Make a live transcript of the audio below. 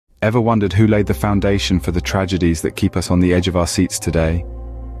Ever wondered who laid the foundation for the tragedies that keep us on the edge of our seats today?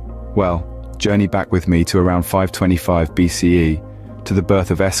 Well, journey back with me to around 525 BCE, to the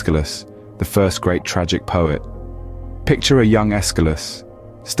birth of Aeschylus, the first great tragic poet. Picture a young Aeschylus,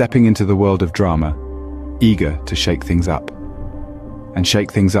 stepping into the world of drama, eager to shake things up. And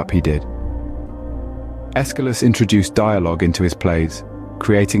shake things up he did. Aeschylus introduced dialogue into his plays,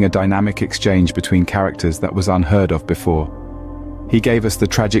 creating a dynamic exchange between characters that was unheard of before. He gave us the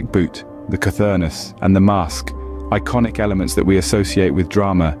tragic boot, the Cothurnus, and the mask, iconic elements that we associate with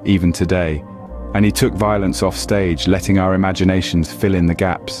drama even today, and he took violence off stage, letting our imaginations fill in the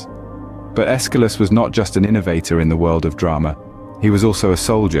gaps. But Aeschylus was not just an innovator in the world of drama. He was also a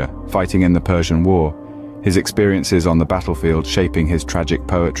soldier, fighting in the Persian War, his experiences on the battlefield shaping his tragic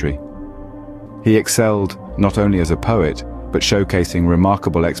poetry. He excelled not only as a poet, but showcasing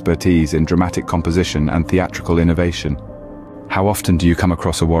remarkable expertise in dramatic composition and theatrical innovation. How often do you come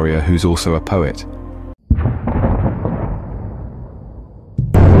across a warrior who's also a poet?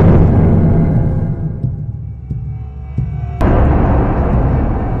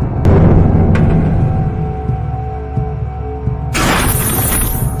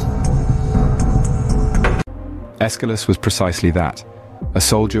 Aeschylus was precisely that, a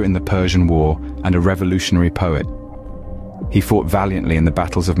soldier in the Persian War and a revolutionary poet. He fought valiantly in the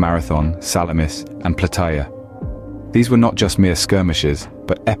battles of Marathon, Salamis, and Plataea. These were not just mere skirmishes,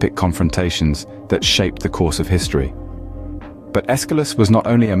 but epic confrontations that shaped the course of history. But Aeschylus was not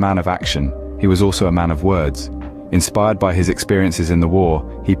only a man of action, he was also a man of words. Inspired by his experiences in the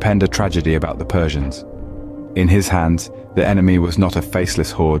war, he penned a tragedy about the Persians. In his hands, the enemy was not a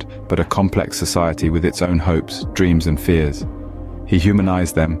faceless horde, but a complex society with its own hopes, dreams, and fears. He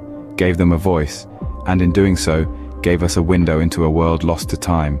humanized them, gave them a voice, and in doing so, gave us a window into a world lost to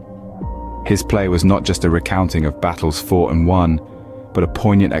time. His play was not just a recounting of battles fought and won, but a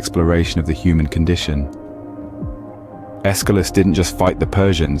poignant exploration of the human condition. Aeschylus didn't just fight the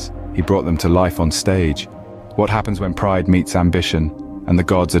Persians, he brought them to life on stage. What happens when pride meets ambition, and the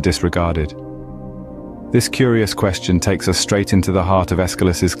gods are disregarded? This curious question takes us straight into the heart of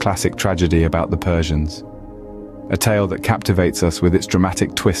Aeschylus's classic tragedy about the Persians. A tale that captivates us with its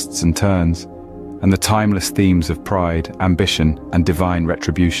dramatic twists and turns, and the timeless themes of pride, ambition, and divine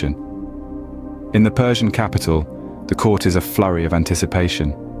retribution. In the Persian capital, the court is a flurry of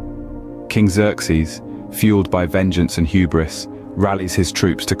anticipation. King Xerxes, fueled by vengeance and hubris, rallies his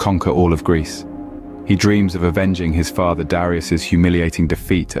troops to conquer all of Greece. He dreams of avenging his father Darius's humiliating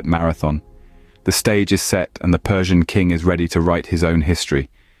defeat at Marathon. The stage is set and the Persian king is ready to write his own history.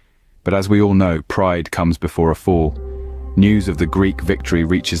 But as we all know, pride comes before a fall. News of the Greek victory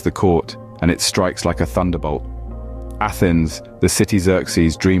reaches the court, and it strikes like a thunderbolt. Athens, the city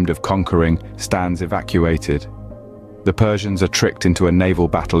Xerxes dreamed of conquering, stands evacuated. The Persians are tricked into a naval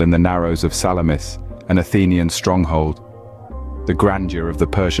battle in the narrows of Salamis, an Athenian stronghold. The grandeur of the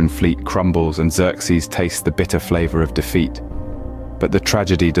Persian fleet crumbles and Xerxes tastes the bitter flavor of defeat. But the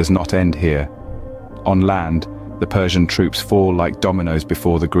tragedy does not end here. On land, the Persian troops fall like dominoes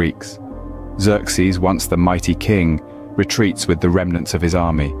before the Greeks. Xerxes, once the mighty king, retreats with the remnants of his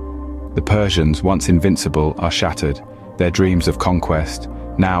army. The Persians, once invincible, are shattered, their dreams of conquest,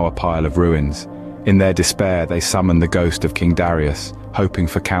 now a pile of ruins. In their despair, they summon the ghost of King Darius, hoping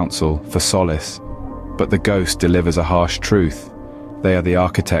for counsel, for solace. But the ghost delivers a harsh truth. They are the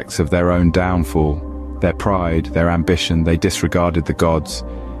architects of their own downfall. Their pride, their ambition, they disregarded the gods,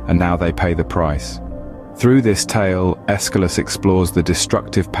 and now they pay the price. Through this tale, Aeschylus explores the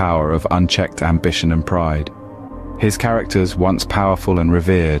destructive power of unchecked ambition and pride. His characters, once powerful and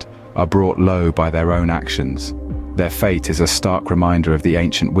revered, are brought low by their own actions. Their fate is a stark reminder of the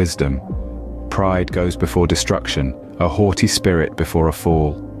ancient wisdom. Pride goes before destruction, a haughty spirit before a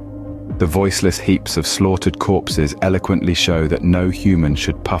fall. The voiceless heaps of slaughtered corpses eloquently show that no human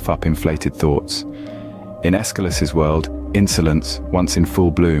should puff up inflated thoughts. In Aeschylus's world, insolence, once in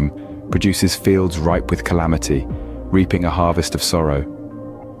full bloom, produces fields ripe with calamity, reaping a harvest of sorrow.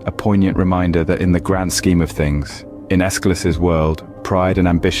 A poignant reminder that in the grand scheme of things, in Aeschylus's world, pride and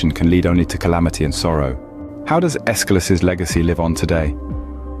ambition can lead only to calamity and sorrow. How does Aeschylus's legacy live on today?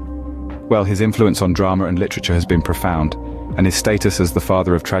 Well, his influence on drama and literature has been profound, and his status as the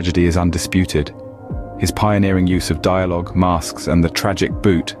father of tragedy is undisputed. His pioneering use of dialogue, masks, and the tragic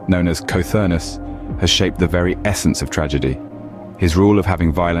boot, known as Cothurnus, has shaped the very essence of tragedy. His rule of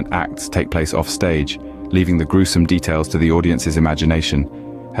having violent acts take place off stage, leaving the gruesome details to the audience's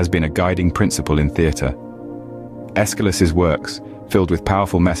imagination, has been a guiding principle in theatre. Aeschylus's works, filled with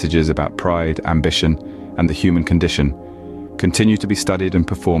powerful messages about pride, ambition, and the human condition, continue to be studied and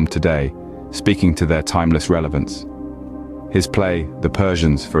performed today, speaking to their timeless relevance. His play, The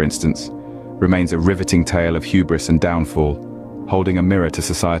Persians, for instance, remains a riveting tale of hubris and downfall, holding a mirror to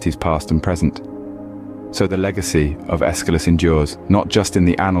society's past and present. So the legacy of Aeschylus endures, not just in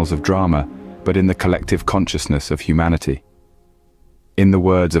the annals of drama, but in the collective consciousness of humanity. In the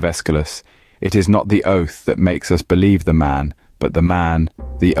words of Aeschylus, it is not the oath that makes us believe the man, but the man,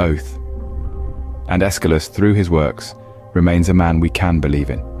 the oath. And Aeschylus, through his works, remains a man we can believe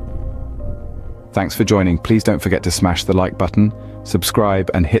in. Thanks for joining. Please don't forget to smash the like button, subscribe,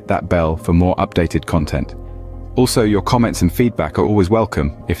 and hit that bell for more updated content. Also, your comments and feedback are always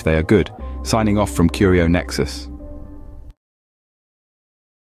welcome, if they are good. Signing off from Curio Nexus.